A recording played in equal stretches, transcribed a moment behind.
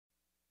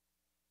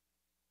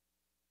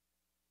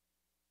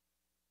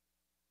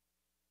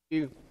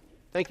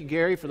Thank you,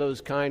 Gary, for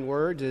those kind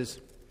words.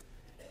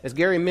 As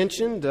Gary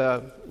mentioned,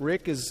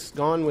 Rick is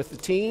gone with the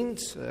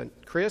teens.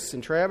 Chris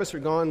and Travis are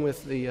gone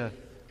with the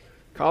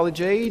college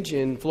age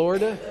in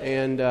Florida,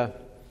 and the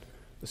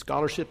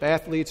scholarship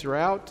athletes are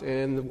out,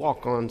 and the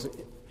walk-ons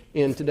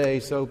in today.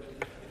 So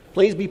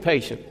please be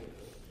patient.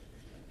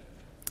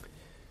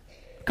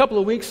 A couple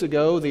of weeks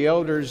ago, the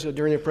elders,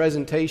 during a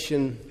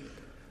presentation,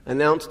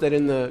 announced that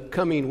in the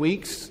coming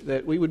weeks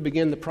that we would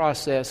begin the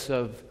process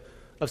of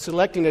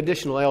selecting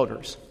additional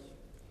elders.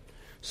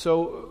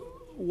 So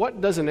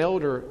what does an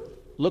elder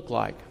look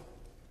like?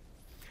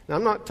 Now,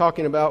 I'm not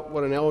talking about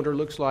what an elder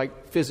looks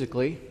like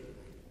physically,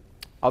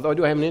 although I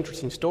do have an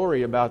interesting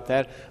story about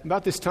that.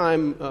 About this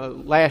time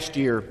last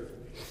year,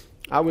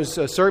 I was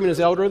serving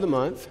as Elder of the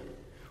Month,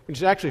 which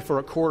is actually for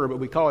a quarter, but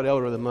we call it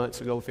Elder of the Month,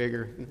 so go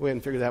figure. We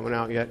haven't figured that one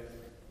out yet.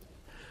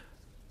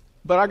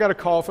 But I got a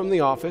call from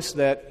the office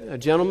that a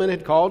gentleman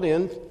had called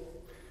in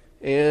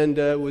and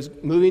was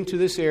moving to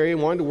this area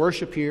and wanted to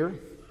worship here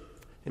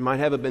and might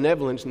have a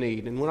benevolence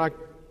need. And when I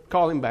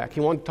called him back, he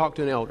wanted to talk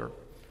to an elder.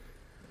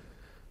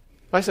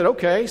 I said,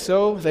 okay,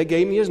 so they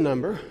gave me his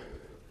number.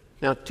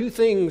 Now, two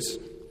things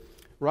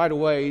right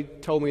away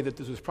told me that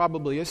this was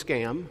probably a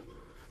scam,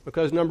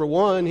 because number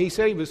one, he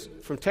said he was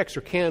from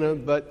Texarkana,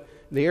 but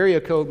the area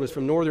code was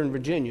from Northern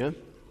Virginia.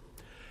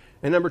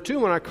 And number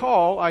two, when I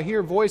call, I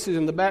hear voices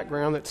in the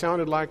background that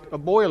sounded like a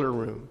boiler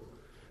room.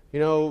 You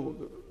know,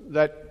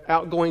 that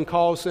outgoing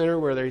call center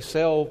where they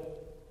sell,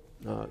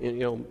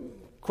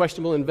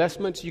 questionable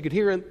investments. You could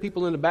hear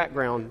people in the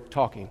background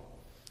talking.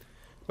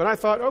 But I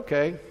thought,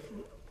 okay,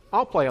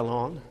 I'll play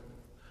along.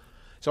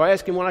 So I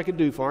asked him what I could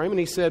do for him, and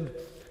he said,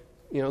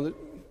 the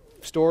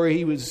story,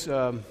 he was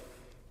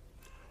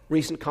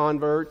recent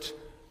convert,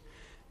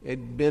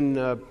 had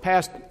been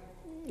passed,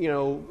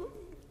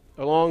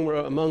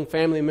 among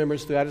family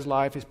members throughout his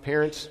life. His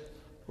parents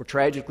were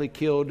tragically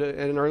killed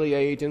at an early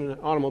age in an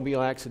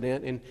automobile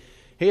accident, and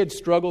he had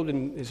struggled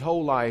in his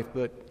whole life,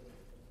 but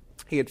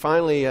he had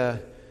finally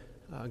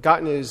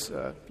gotten his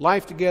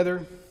life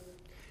together,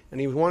 and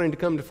he was wanting to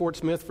come to Fort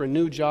Smith for a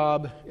new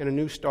job and a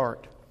new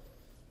start.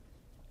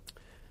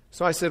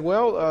 So I said,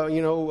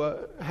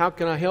 well, how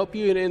can I help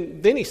you?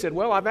 And then he said,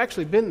 well, I've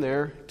actually been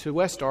there to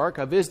West Ark.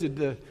 I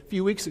visited a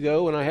few weeks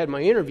ago when I had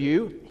my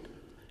interview,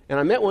 and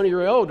I met one of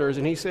your elders,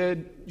 and he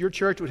said, your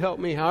church would help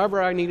me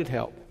however I needed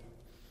help.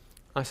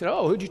 I said,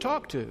 oh, who'd you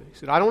talk to? He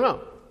said, I don't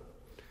know.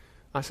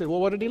 I said, well,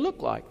 what did he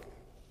look like?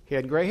 He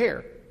had gray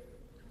hair.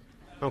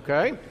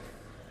 Okay.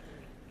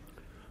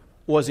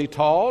 Was he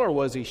tall or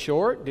was he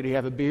short? Did he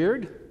have a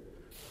beard?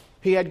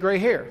 He had gray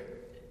hair.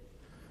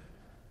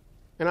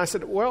 And I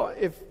said, well,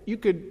 if you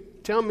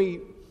could tell me,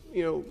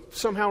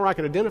 somehow where I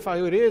could identify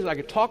who it is, I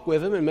could talk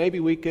with him and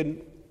maybe we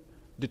could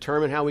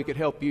determine how we could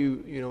help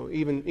you,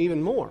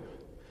 even more.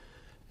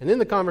 And then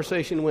the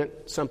conversation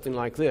went something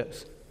like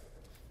this.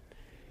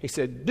 He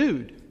said,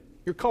 dude,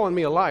 you're calling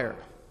me a liar.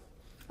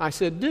 I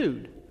said,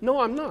 dude,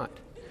 no, I'm not.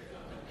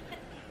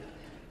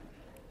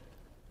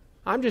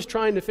 I'm just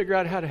trying to figure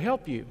out how to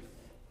help you.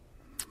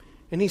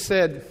 And he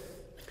said,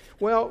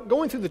 well,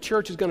 going through the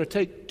church is going to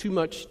take too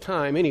much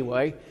time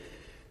anyway.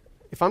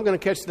 If I'm going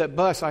to catch that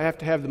bus, I have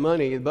to have the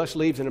money. The bus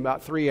leaves in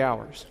about 3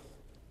 hours.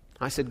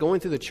 I said,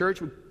 going through the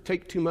church would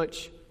take too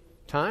much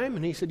time?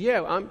 And he said,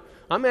 yeah,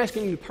 I'm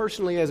asking you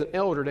personally as an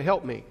elder to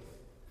help me.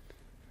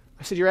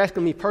 I said, you're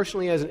asking me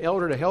personally as an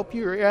elder to help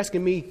you? Or you're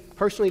asking me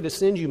personally to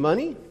send you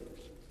money?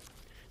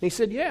 And he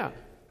said, yeah.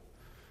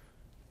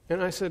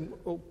 And I said,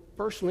 well,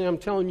 personally, I'm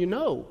telling you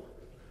no,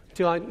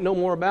 until I know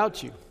more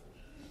about you.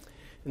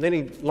 And then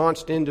he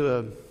launched into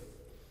a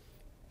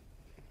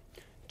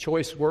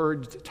choice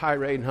words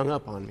tirade and hung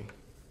up on me.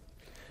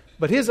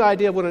 But his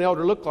idea of what an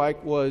elder looked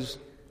like was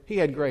he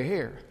had gray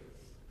hair.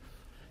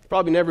 He's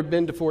probably never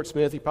been to Fort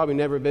Smith. He probably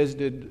never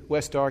visited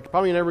West Ark. He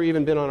probably never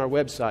even been on our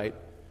website.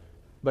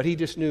 But he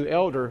just knew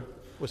elder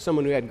was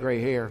someone who had gray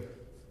hair.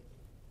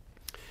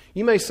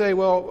 You may say,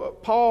 well,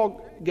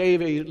 Paul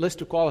gave a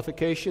list of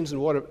qualifications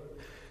and what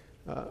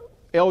an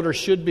elder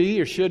should be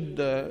or should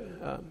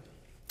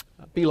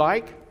be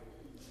like.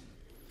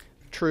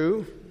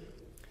 True.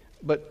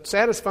 But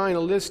satisfying a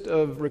list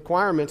of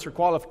requirements or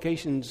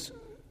qualifications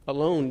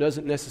alone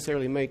doesn't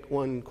necessarily make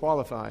one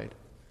qualified.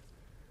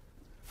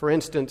 For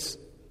instance,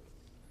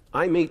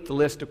 I meet the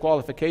list of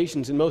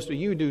qualifications, and most of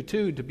you do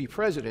too, to be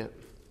president.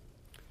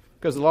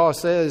 Because the law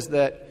says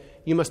that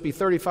you must be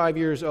 35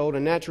 years old, a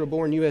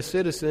natural-born U.S.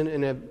 citizen,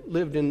 and have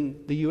lived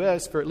in the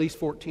U.S. for at least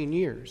 14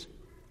 years.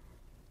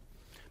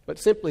 But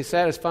simply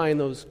satisfying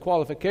those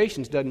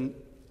qualifications doesn't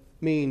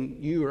mean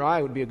you or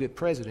I would be a good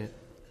president.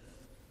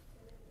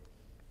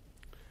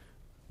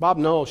 Bob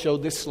Knoll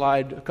showed this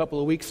slide a couple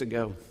of weeks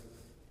ago.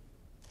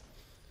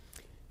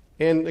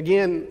 And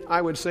again, I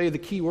would say the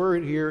key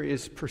word here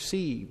is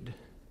perceived.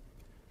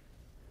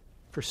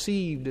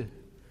 Perceived.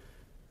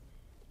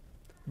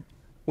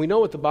 We know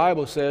what the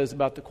Bible says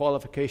about the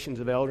qualifications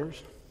of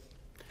elders.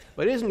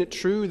 But isn't it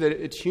true that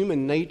it's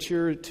human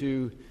nature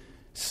to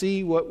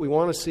see what we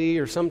want to see,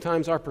 or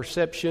sometimes our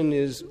perception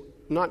is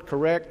not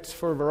correct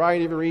for a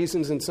variety of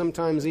reasons, and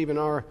sometimes even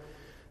our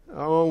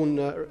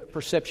own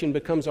perception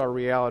becomes our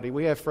reality.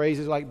 We have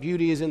phrases like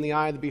beauty is in the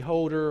eye of the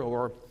beholder,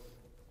 or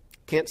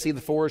can't see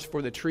the forest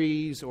for the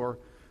trees, or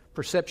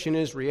perception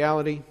is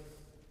reality.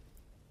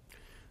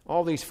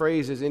 All these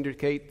phrases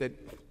indicate that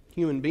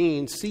human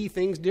beings see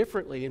things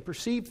differently and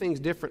perceive things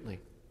differently.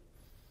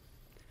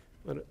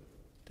 But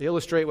to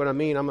illustrate what I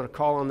mean, I'm going to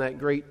call on that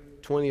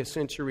great 20th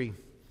century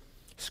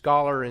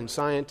scholar and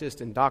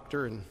scientist and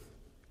doctor and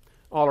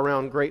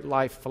all-around great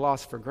life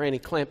philosopher, Granny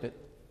Clampett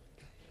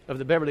of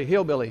the Beverly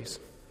Hillbillies.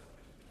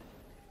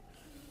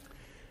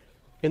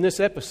 In this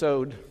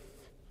episode,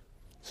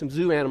 some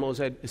zoo animals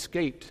had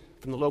escaped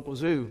from the local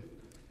zoo.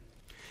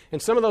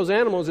 And some of those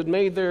animals had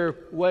made their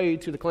way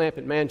to the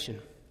Clampett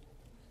mansion.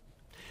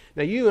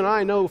 Now, you and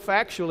I know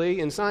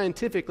factually and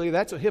scientifically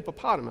that's a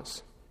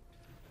hippopotamus.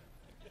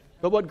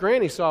 But what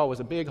Granny saw was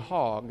a big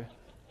hog.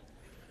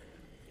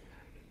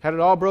 Had it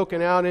all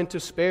broken out into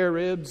spare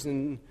ribs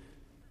and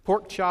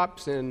pork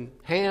chops and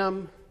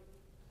ham.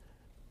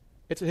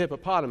 It's a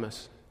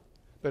hippopotamus.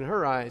 But in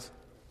her eyes,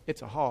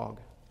 it's a hog.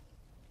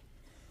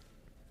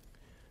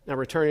 Now,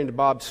 returning to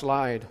Bob's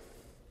slide.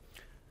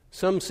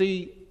 Some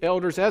see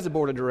elders as a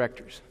board of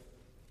directors.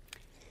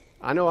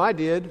 I know I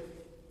did.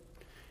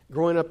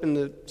 Growing up in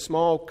the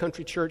small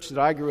country church that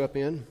I grew up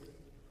in.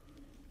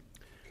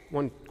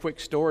 One quick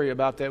story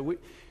about that.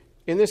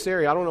 In this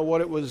area, I don't know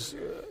what it was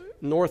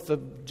north of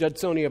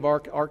Judsonia of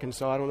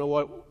Arkansas. I don't know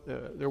what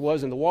there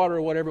was in the water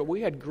or whatever, but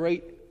we had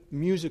great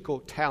musical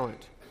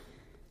talent,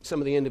 some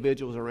of the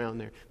individuals around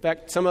there. In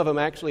fact, some of them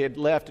actually had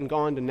left and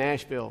gone to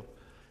Nashville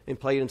and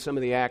played in some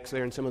of the acts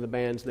there and some of the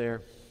bands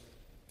there.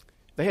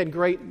 They had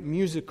great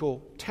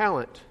musical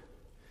talent,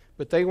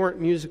 but they weren't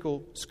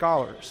musical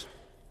scholars.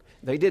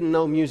 They didn't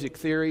know music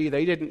theory.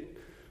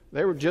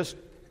 They were just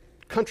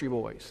country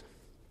boys.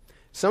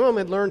 Some of them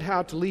had learned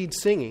how to lead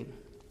singing.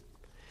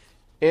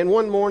 And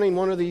one morning,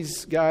 one of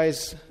these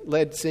guys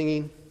led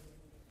singing.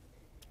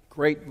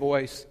 Great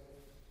voice.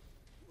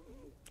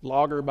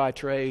 Logger by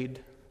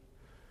trade.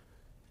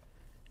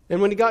 And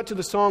when he got to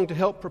the song, to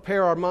help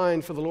prepare our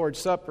mind for the Lord's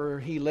Supper,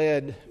 he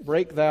led,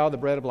 "Break Thou the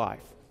Bread of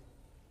Life."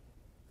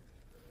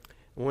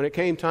 And when it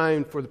came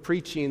time for the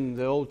preaching,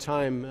 the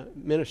old-time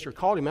minister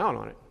called him out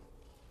on it.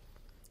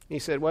 He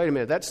said, "Wait a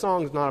minute, that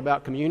song's not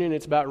about communion.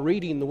 It's about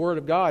reading the Word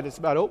of God. It's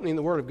about opening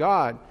the Word of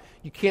God.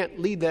 You can't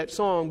lead that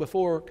song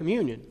before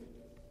communion."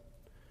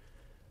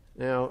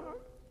 Now,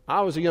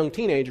 I was a young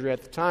teenager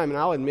at the time, and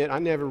I'll admit I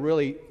never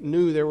really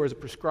knew there was a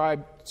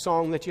prescribed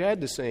song that you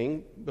had to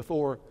sing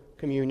before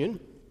communion.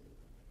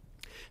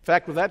 In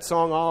fact, with that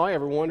song, all I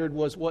ever wondered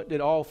was, what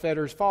did "All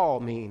Fetters Fall"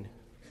 mean?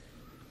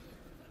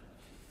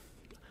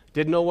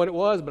 Didn't know what it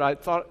was, but I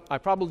thought I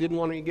probably didn't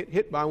want to get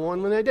hit by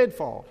one when they did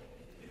fall.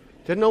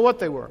 Didn't know what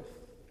they were.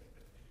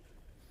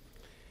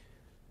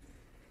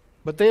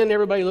 But then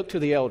everybody looked to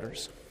the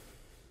elders.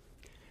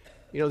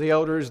 You know, the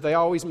elders, they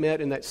always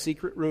met in that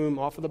secret room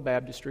off of the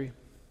baptistry.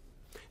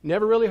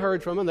 Never really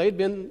heard from them. They'd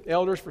been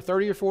elders for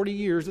 30 or 40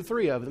 years, the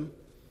three of them.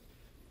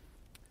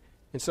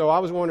 And so I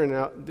was wondering,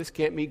 now, this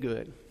can't be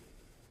good.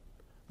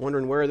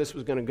 Wondering where this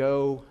was going to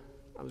go.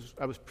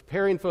 I was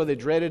preparing for the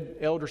dreaded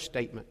elder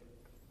statement.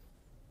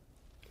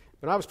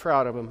 But I was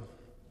proud of them.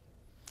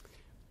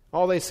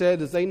 All they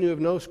said is they knew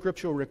of no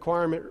scriptural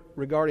requirement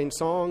regarding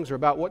songs or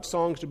about what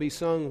songs to be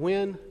sung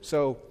when.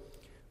 So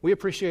we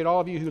appreciate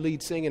all of you who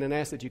lead singing and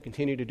ask that you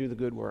continue to do the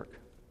good work.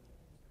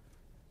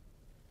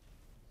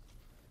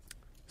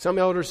 Some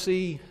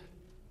see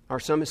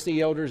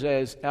elders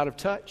as out of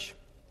touch,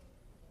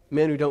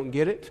 men who don't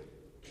get it.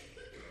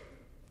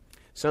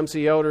 Some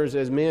see elders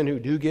as men who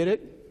do get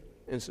it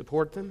and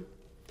support them.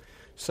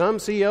 Some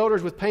see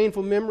elders with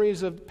painful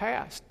memories of the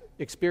past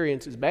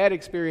experiences, bad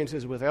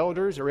experiences with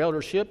elders or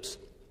elderships.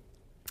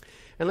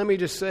 And let me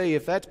just say,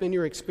 if that's been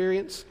your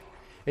experience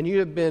and you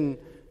have been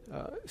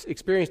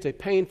experienced a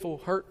painful,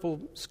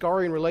 hurtful,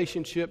 scarring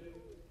relationship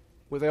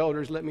with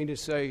elders, let me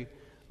just say,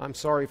 I'm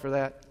sorry for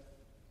that.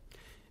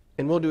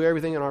 And we'll do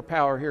everything in our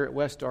power here at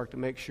West Ark to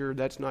make sure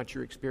that's not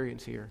your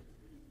experience here.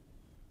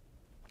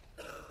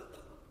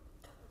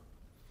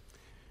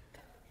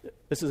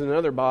 This is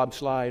another Bob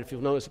slide. If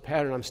you'll notice a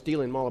pattern, I'm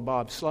stealing all of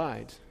Bob's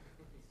slides.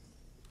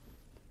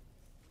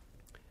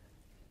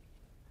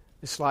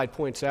 This slide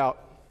points out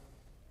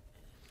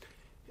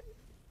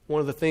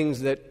one of the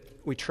things that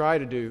we try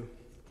to do,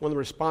 one of the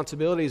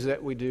responsibilities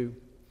that we do,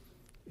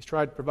 is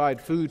try to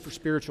provide food for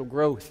spiritual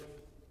growth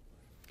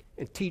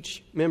and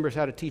teach members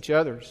how to teach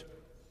others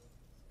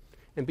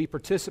and be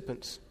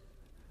participants,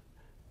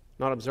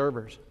 not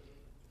observers.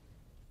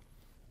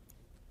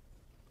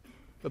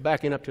 But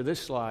backing up to this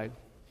slide,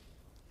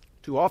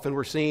 too often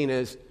we're seen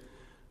as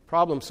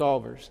problem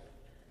solvers.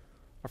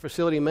 Our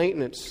facility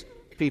maintenance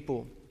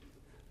people.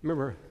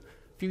 Remember,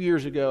 a few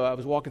years ago, I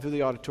was walking through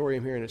the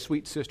auditorium here, and a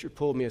sweet sister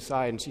pulled me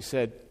aside, and she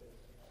said,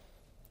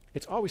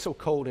 "It's always so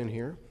cold in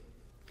here.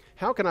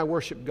 How can I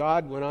worship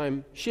God when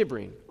I'm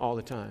shivering all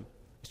the time?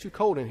 It's too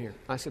cold in here."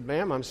 I said,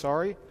 "Ma'am, I'm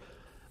sorry.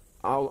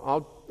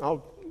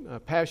 I'll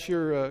pass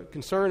your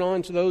concern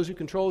on to those who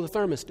control the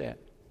thermostat."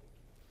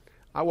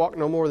 I walked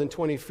no more than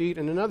 20 feet,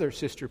 and another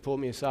sister pulled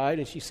me aside,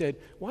 and she said,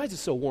 "Why is it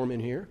so warm in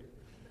here?"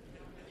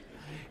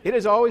 It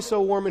is always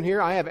so warm in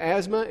here. I have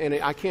asthma, and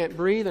I can't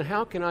breathe, and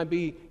how can I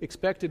be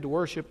expected to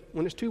worship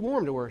when it's too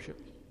warm to worship?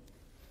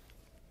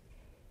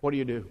 What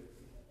do?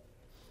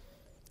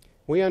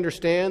 We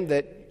understand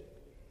that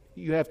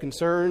you have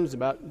concerns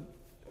about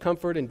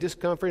comfort and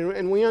discomfort,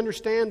 and we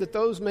understand that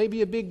those may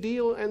be a big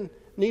deal and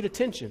need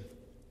attention.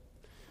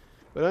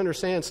 But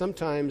understand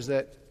sometimes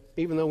that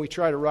even though we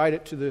try to route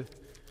it to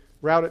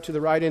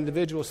the right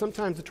individual,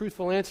 sometimes the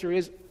truthful answer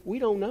is we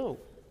don't know.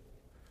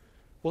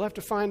 We'll have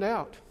to find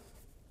out.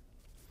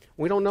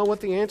 We don't know what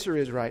the answer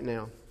is right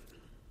now.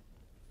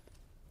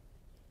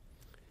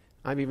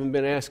 I've even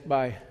been asked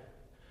by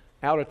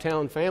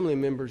out-of-town family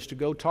members to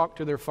go talk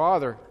to their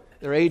father,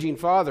 their aging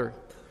father.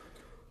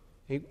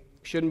 He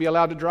shouldn't be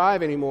allowed to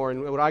drive anymore,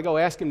 and would I go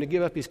ask him to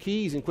give up his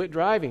keys and quit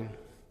driving?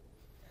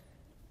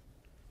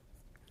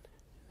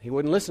 He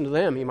wouldn't listen to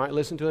them. He might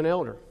listen to an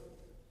elder.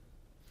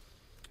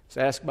 I was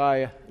asked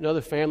by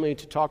another family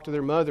to talk to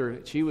their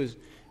mother. She was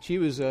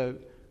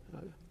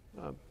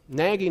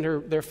nagging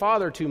their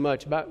father too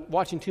much about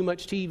watching too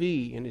much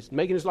TV, and it's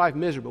making his life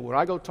miserable. Would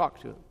I go talk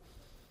to him?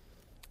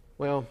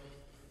 Well,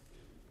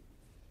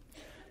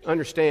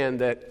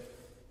 understand that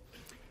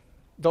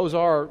those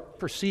are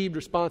perceived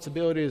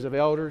responsibilities of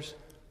elders,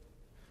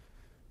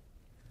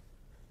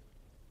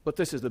 but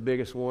this is the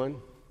biggest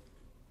one: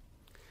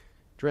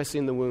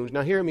 dressing the wounds.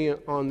 Now, hear me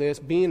on this.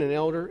 Being an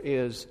elder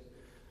is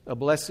a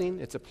blessing,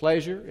 it's a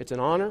pleasure, it's an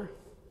honor,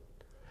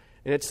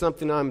 and it's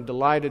something I'm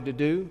delighted to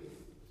do.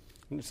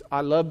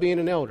 I love being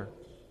an elder.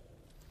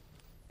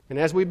 And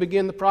as we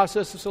begin the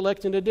process of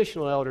selecting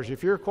additional elders,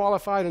 if you're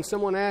qualified and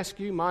someone asks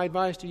you, my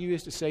advice to you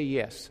is to say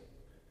yes.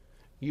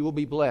 You will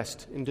be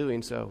blessed in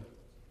doing so.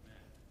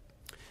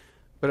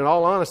 But in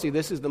all honesty,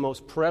 this is the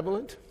most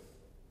prevalent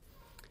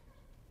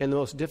and the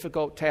most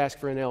difficult task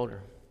for an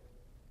elder.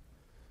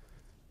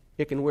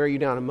 It can wear you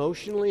down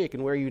emotionally, it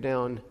can wear you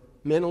down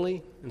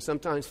mentally, and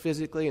sometimes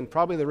physically, and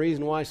probably the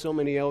reason why so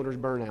many elders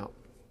burn out.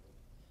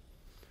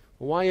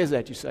 Well, why is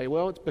that, you say?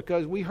 Well, it's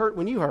because we hurt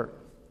when you hurt.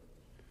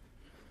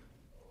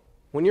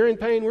 When you're in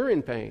pain, we're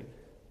in pain.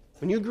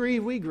 When you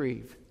grieve, we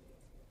grieve.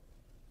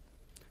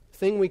 The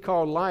thing we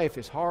call life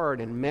is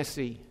hard and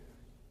messy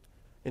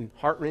and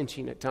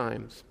heart-wrenching at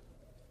times.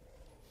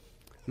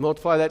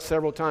 Multiply that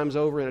several times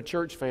over in a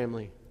church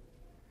family,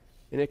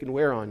 and it can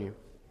wear on you.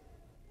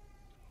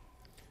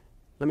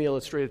 Let me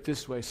illustrate it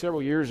this way.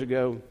 Several years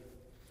ago,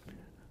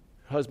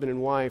 husband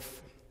and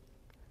wife,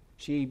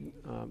 she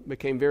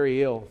became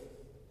very ill.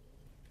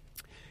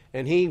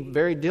 And he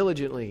very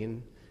diligently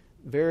and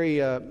very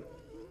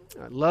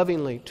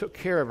lovingly took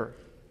care of her.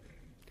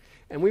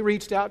 And we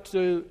reached out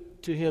to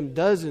him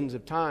dozens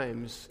of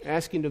times,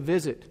 asking to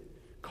visit,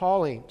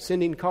 calling,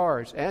 sending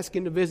cards,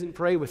 asking to visit and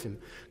pray with him.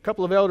 A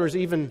couple of elders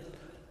even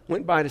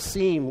went by to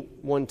see him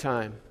one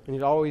time, and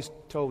he'd always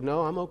told,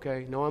 "No, I'm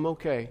okay. No, I'm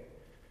okay."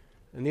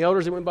 And the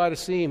elders that went by to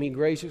see him, he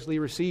graciously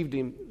received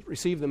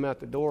them at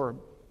the door,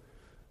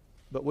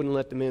 but wouldn't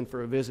let them in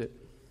for a visit.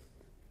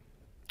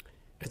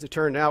 As it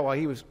turned out, while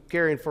he was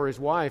caring for his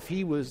wife,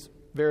 he was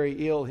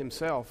very ill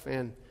himself.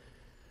 And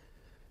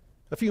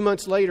a few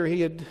months later,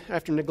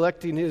 after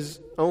neglecting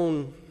his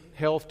own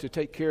health to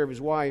take care of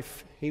his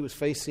wife, he was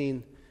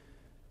facing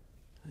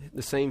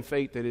the same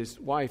fate that his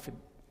wife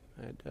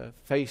had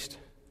faced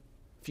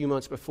a few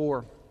months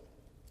before.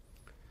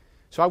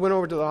 So I went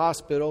over to the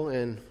hospital,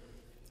 and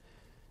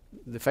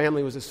the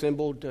family was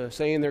assembled,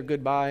 saying their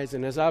goodbyes.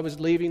 And as I was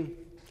leaving,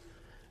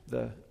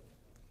 the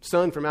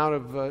son from out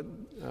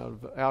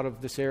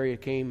of this area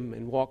came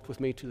and walked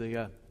with me to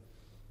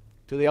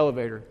the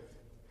elevator.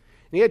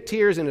 And he had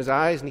tears in his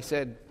eyes, and he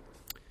said,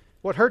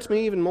 "What hurts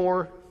me even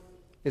more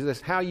is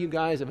this: how you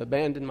guys have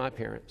abandoned my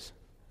parents.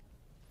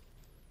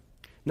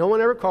 No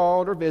one ever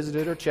called or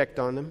visited or checked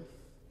on them.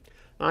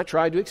 I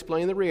tried to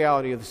explain the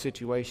reality of the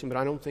situation, but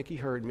I don't think he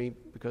heard me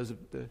because of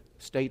the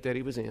state that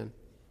he was in.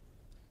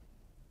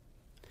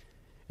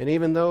 And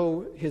even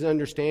though his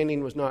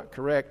understanding was not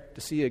correct,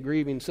 to see a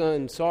grieving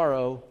son's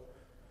sorrow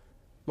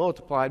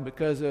multiplied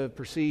because of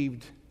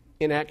perceived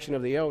inaction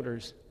of the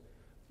elders,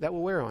 that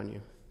will wear on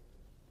you.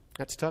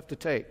 That's tough to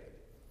take.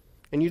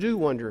 And you do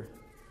wonder,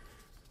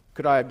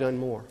 could I have done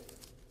more?"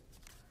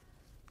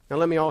 Now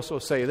let me also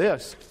say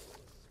this.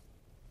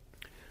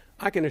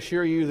 I can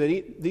assure you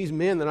that these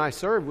men that I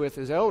serve with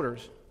as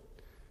elders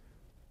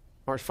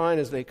are as fine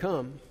as they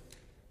come.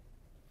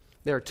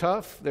 They're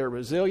tough, they're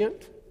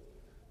resilient,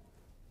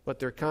 but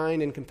they're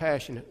kind and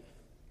compassionate.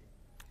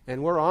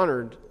 And we're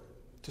honored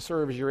to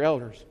serve as your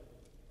elders.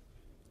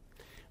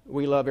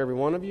 We love every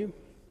one of you,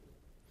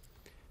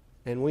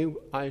 and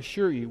I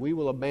assure you, we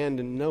will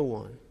abandon no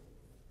one.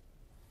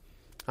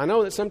 I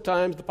know that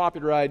sometimes the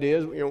popular idea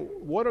is,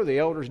 what are the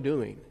elders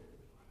doing?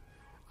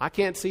 I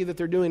can't see that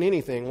they're doing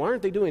anything. Why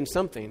aren't they doing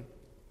something?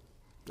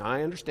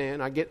 I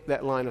understand. I get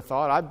that line of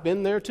thought. I've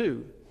been there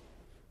too,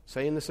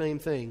 saying the same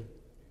thing.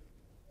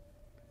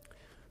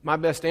 My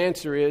best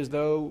answer is,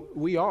 though,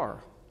 we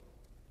are.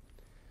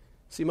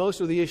 See,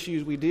 most of the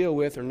issues we deal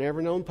with are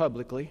never known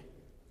publicly.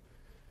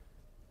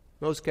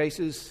 Most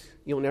cases,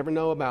 you'll never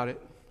know about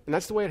it. And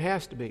that's the way it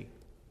has to be.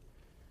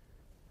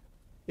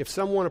 If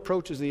someone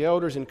approaches the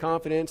elders in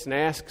confidence and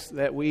asks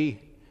that we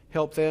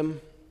help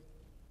them,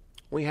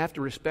 we have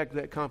to respect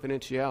that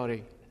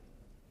confidentiality.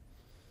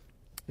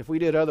 If we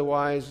did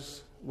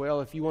otherwise,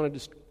 well, if you want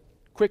to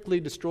quickly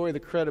destroy the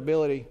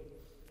credibility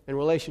and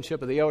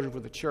relationship of the elders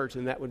with the church,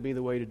 then that would be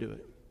the way to do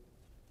it.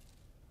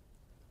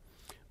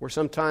 We're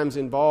sometimes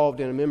involved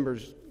in a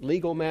member's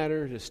legal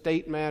matters,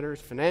 estate matters,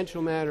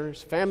 financial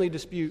matters, family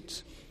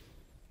disputes,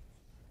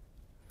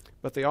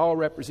 but they all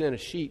represent a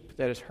sheep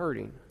that is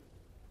hurting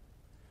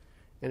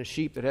and a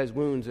sheep that has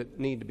wounds that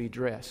need to be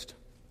dressed.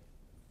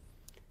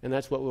 And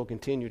that's what we'll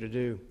continue to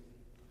do.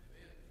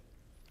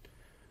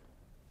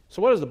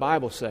 So what does the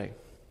Bible say?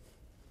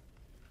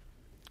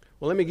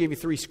 Well, let me give you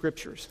 3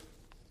 scriptures.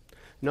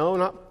 No,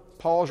 not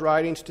Paul's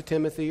writings to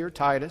Timothy or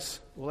Titus.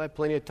 We'll have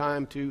plenty of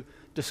time to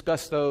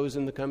discuss those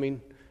in the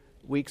coming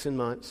weeks and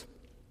months.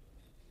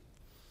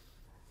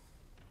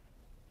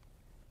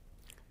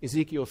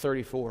 Ezekiel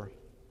 34.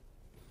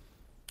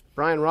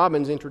 Brian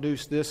Robbins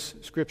introduced this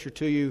scripture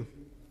to you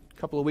a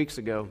couple of weeks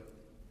ago.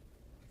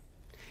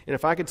 And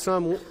if I could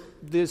sum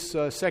this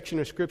section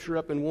of Scripture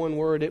up in one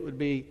word, it would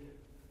be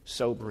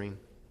sobering.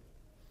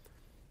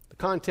 The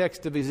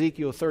context of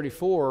Ezekiel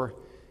 34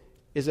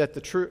 is that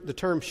the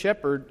term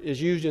shepherd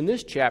is used in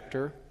this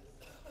chapter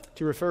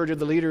to refer to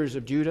the leaders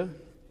of Judah.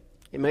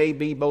 It may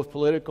be both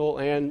political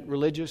and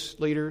religious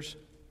leaders.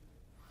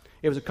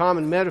 It was a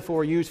common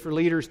metaphor used for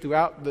leaders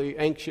throughout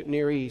the ancient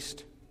Near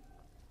East.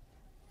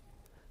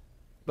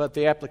 But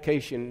the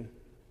application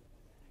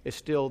is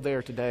still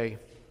there today.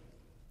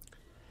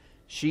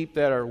 Sheep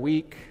that are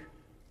weak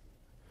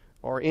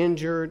or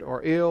injured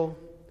or ill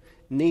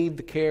need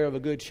the care of a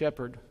good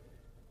shepherd.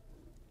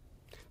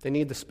 They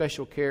need the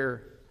special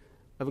care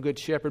of a good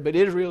shepherd. But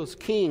Israel's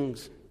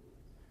kings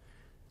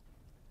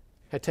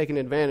had taken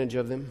advantage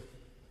of them.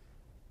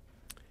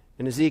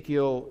 And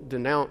Ezekiel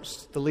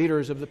denounced the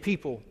leaders of the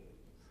people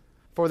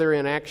for their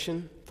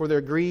inaction, for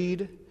their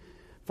greed,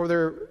 for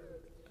their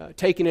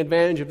taking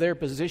advantage of their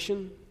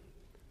position,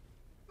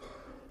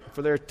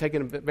 for their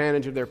taking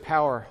advantage of their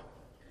power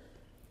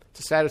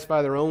to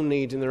satisfy their own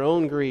needs and their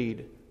own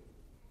greed,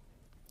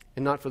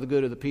 and not for the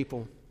good of the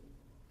people.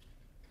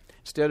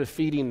 Instead of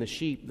feeding the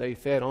sheep, they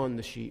fed on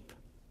the sheep.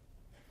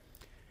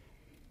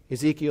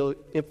 Ezekiel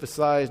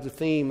emphasized the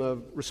theme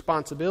of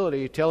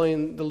responsibility,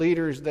 telling the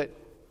leaders that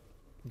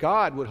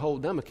God would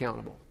hold them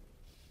accountable.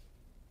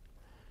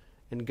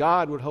 And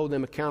God would hold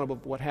them accountable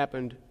for what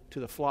happened to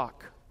the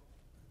flock.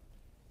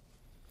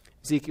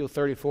 Ezekiel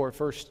 34,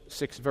 first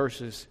 6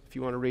 verses, if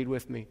you want to read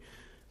with me.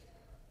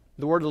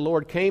 The word of the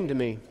Lord came to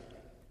me.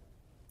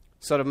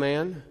 Son of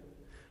man,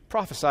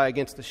 prophesy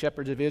against the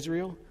shepherds of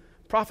Israel.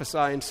 Prophesy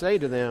and say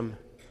to them,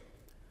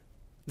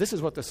 this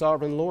is what the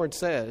sovereign Lord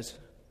says.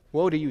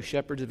 Woe to you,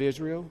 shepherds of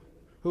Israel,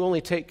 who only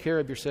take care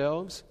of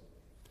yourselves.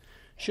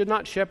 Should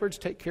not shepherds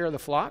take care of the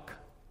flock?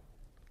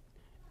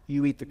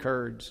 You eat the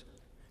curds.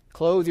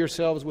 Clothe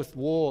yourselves with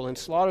wool and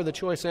slaughter the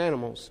choice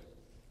animals.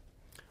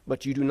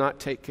 But you do not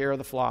take care of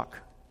the flock.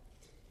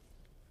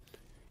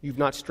 You've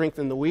not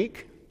strengthened the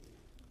weak,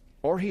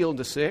 or healed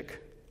the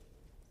sick,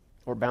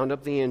 or bound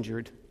up the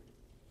injured.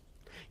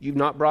 You've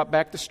not brought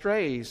back the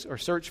strays, or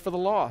searched for the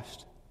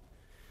lost.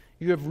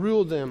 You have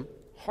ruled them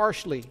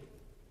harshly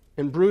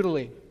and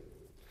brutally,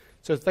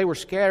 so that they were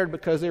scattered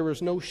because there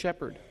was no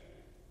shepherd.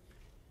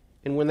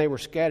 And when they were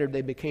scattered,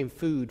 they became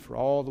food for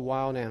all the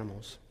wild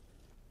animals.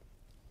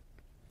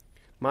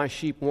 My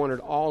sheep wandered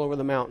all over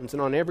the mountains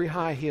and on every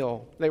high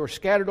hill. They were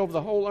scattered over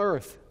the whole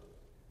earth,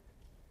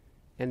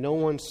 and no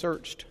one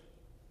searched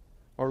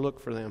or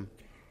looked for them.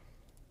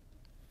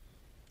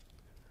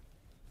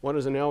 What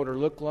does an elder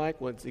look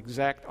like? Well, it's the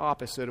exact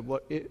opposite of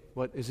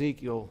what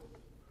Ezekiel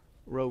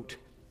wrote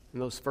in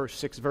those first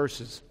 6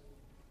 verses.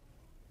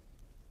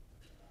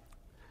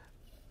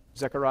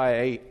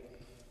 Zechariah 8.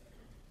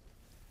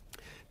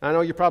 I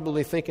know you're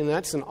probably thinking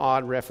that's an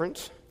odd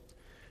reference.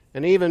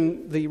 And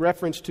even the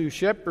reference to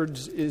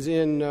shepherds is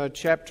in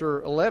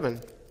chapter 11.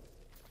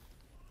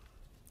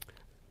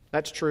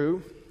 That's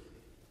true.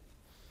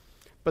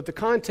 But the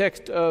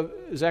context of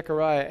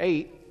Zechariah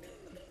 8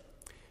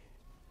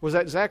 was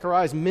that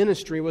Zechariah's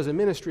ministry was a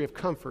ministry of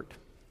comfort.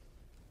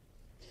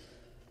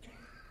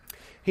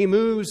 He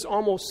moves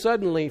almost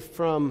suddenly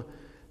from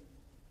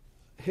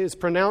his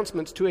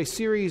pronouncements to a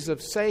series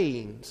of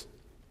sayings,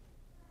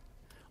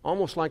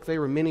 almost like they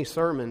were mini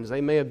sermons.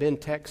 They may have been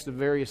texts of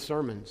various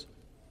sermons.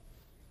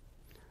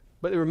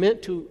 But they were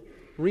meant to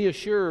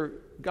reassure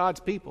God's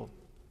people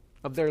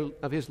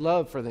of His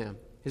love for them,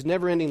 His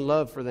never-ending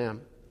love for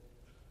them.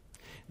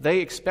 They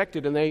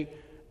expected and they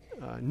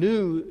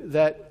knew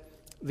that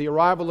the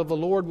arrival of the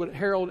Lord would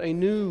herald a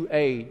new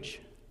age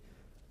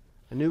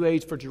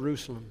for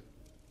Jerusalem.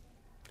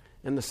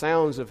 And the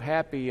sounds of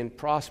happy and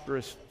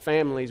prosperous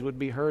families would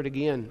be heard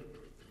again.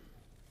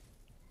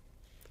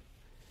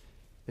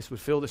 This would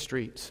fill the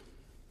streets.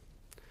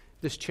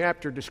 This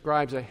chapter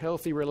describes a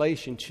healthy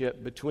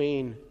relationship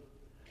between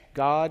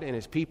God and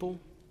His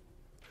people,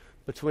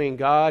 between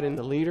God and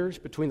the leaders,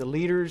 between the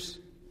leaders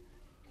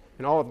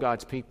and all of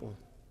God's people.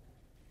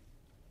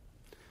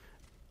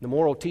 The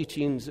moral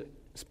teachings,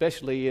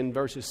 especially in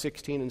verses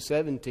 16 and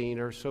 17,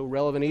 are so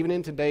relevant even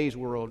in today's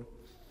world.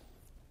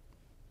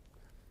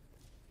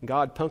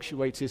 God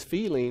punctuates his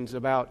feelings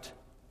about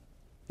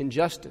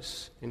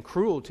injustice and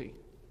cruelty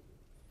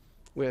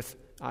with,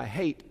 I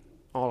hate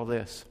all of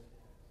this.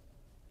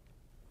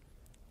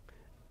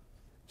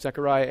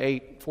 Zechariah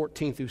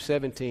 8:14 through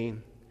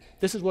 17.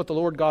 This is what the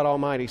Lord God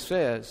Almighty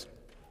says.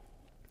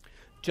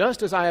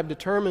 Just as I have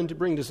determined to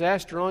bring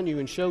disaster on you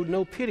and showed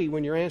no pity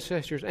when your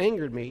ancestors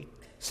angered me,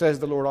 says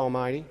the Lord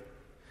Almighty,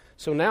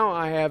 so now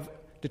I have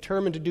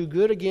determined to do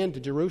good again to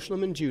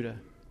Jerusalem and Judah.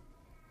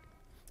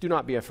 Do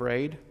not be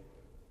afraid.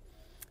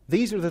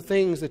 These are the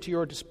things that you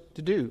are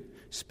to do.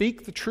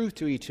 Speak the truth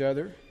to each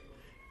other.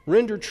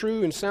 Render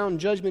true and sound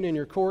judgment in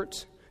your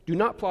courts. Do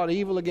not plot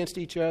evil against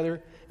each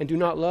other, and do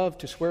not love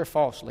to swear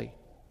falsely.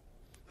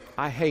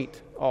 I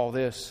hate all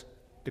this,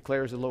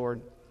 declares the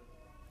Lord.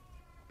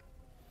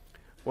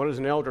 What does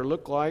an elder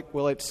look like?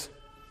 Well, it's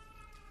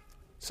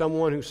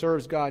someone who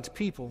serves God's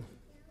people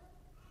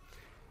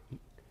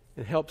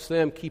and helps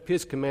them keep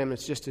his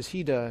commandments just as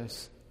he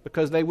does,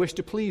 because they wish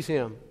to please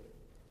him,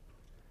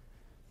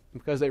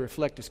 because they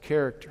reflect his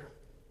character.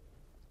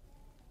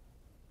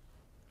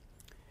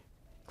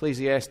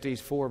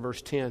 Ecclesiastes 4,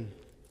 verse 10.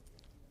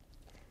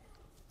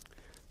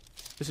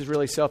 This is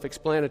really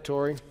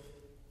self-explanatory.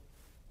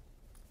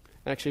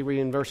 Actually, read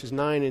in verses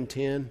 9 and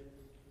 10.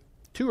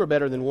 Two are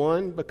better than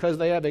one, because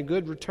they have a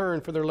good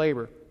return for their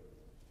labor.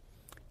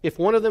 If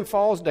one of them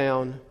falls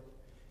down,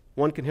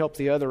 one can help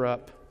the other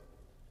up.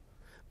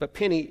 But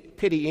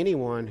pity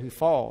anyone who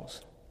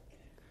falls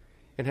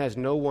and has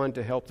no one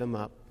to help them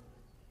up.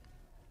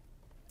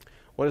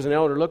 What does an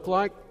elder look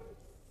like?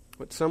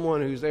 It's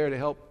someone who's there to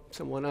help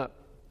someone up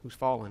who's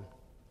fallen.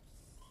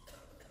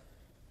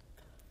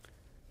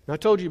 Now, I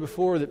told you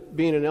before that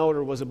being an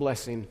elder was a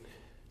blessing,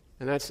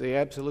 and that's the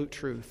absolute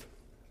truth.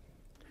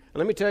 And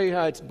let me tell you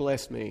how it's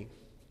blessed me.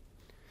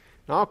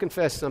 Now, I'll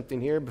confess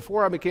something here.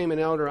 Before I became an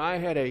elder, I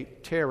had a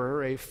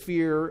terror, a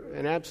fear,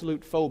 an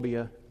absolute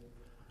phobia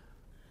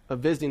of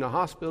visiting a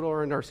hospital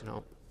or a nursing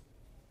home.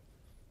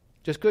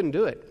 Just couldn't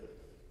do it.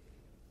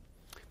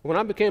 When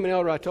I became an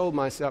elder, I told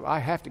myself, I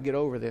have to get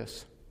over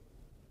this.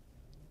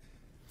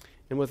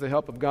 And with the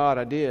help of God,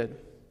 I did.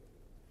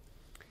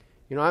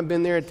 You know, I've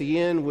been there at the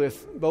end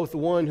with both the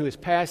one who is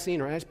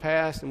passing or has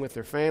passed and with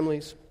their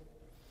families.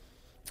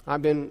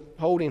 I've been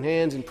holding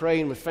hands and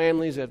praying with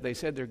families as they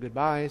said their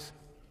goodbyes.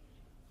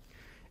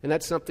 And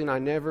that's something I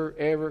never,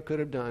 ever could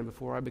have done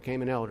before I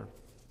became an elder.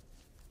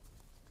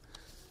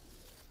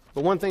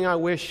 But one thing I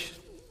wish,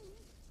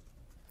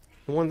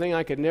 and one thing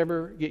I could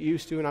never get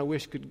used to and I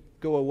wish could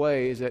go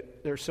away, is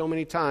that there's so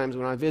many times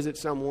when I visit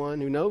someone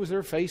who knows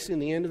they're facing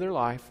the end of their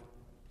life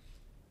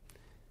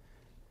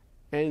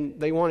and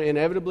they want to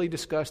inevitably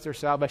discuss their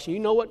salvation. You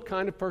know what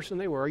kind of person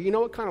they were. You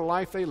know what kind of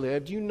life they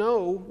lived. You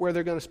know where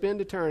they're going to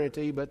spend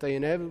eternity, but they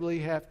inevitably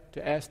have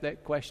to ask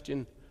that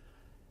question,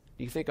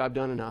 do you think I've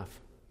done enough?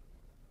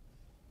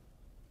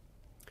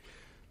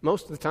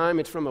 Most of the time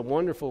it's from a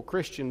wonderful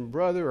Christian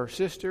brother or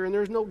sister, and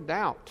there's no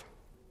doubt.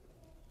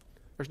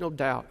 There's no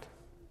doubt.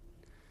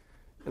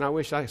 And I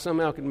wish I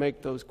somehow could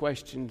make those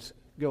questions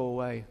go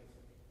away.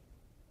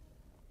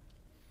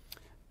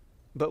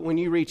 But when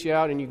you reach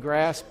out and you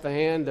grasp the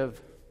hand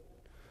of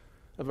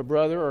a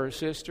brother or a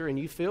sister and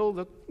you feel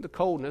the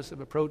coldness of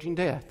approaching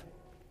death,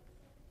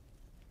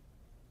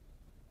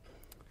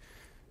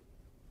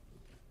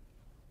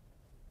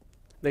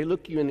 they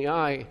look you in the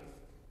eye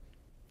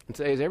and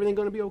say, is everything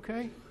going to be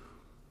okay?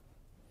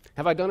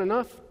 Have I done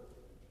enough?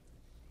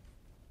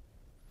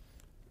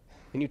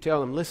 And you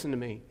tell them, listen to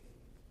me.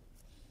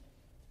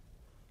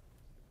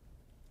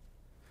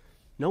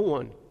 No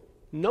one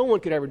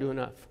could ever do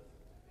enough.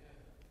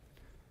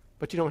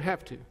 But you don't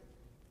have to.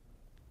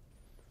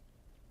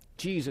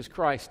 Jesus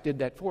Christ did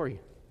that for you.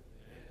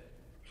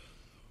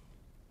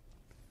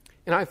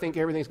 And I think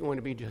everything's going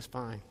to be just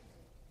fine.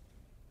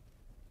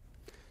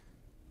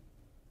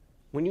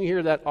 When you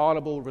hear that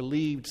audible,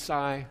 relieved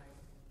sigh,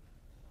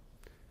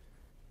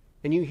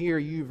 and you hear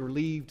you've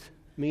relieved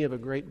me of a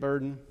great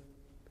burden,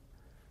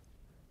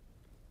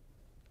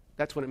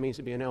 that's what it means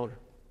to be an elder.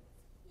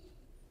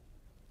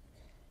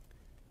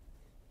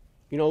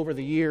 You know, over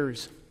the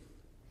years,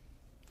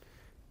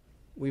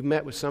 we've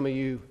met with some of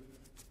you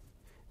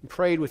and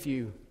prayed with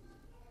you,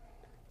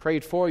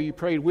 prayed for you,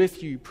 prayed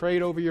with you,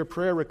 prayed over your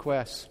prayer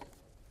requests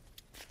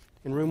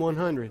in room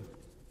 100.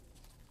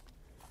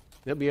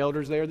 There'll be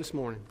elders there this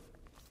morning.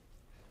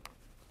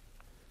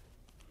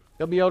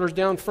 There'll be elders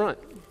down front,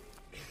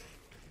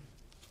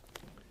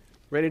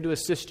 ready to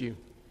assist you.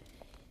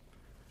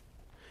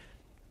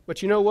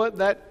 But you know what?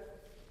 That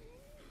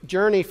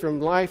journey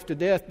from life to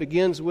death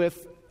begins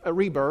with a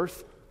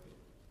rebirth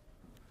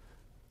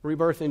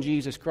in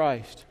Jesus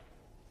Christ,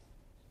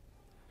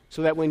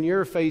 so that when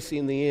you're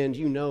facing the end,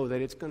 you know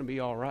that it's going to be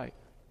all right.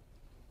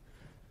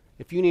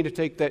 If you need to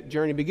take that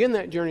journey, begin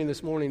that journey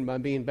this morning by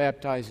being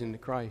baptized into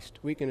Christ.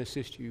 We can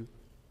assist you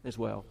as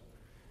well.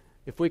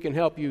 If we can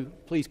help you,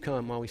 please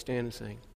come while we stand and sing.